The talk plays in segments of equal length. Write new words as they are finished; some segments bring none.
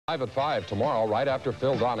Live at 5 tomorrow, right after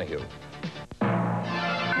Phil Donahue.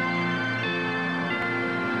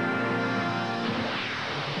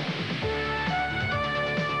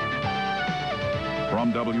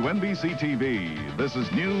 From WNBC TV, this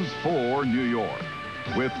is News 4 New York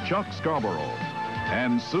with Chuck Scarborough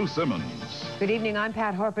and Sue Simmons. Good evening, I'm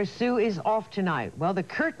Pat Harper. Sue is off tonight. Well, the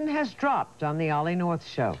curtain has dropped on the Ollie North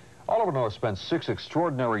show. Oliver North spent 6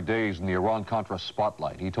 extraordinary days in the Iran-Contra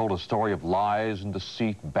spotlight. He told a story of lies and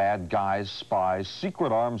deceit, bad guys, spies,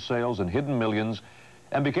 secret arms sales, and hidden millions,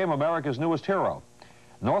 and became America's newest hero.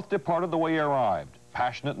 North departed the way he arrived,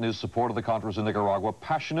 passionate in his support of the Contras in Nicaragua,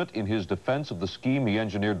 passionate in his defense of the scheme he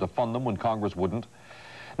engineered to fund them when Congress wouldn't.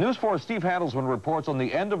 News 4's Steve Handelsman reports on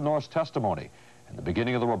the end of North's testimony and the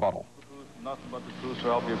beginning of the rebuttal. Nothing but the truth,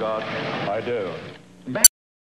 so help you God. I do.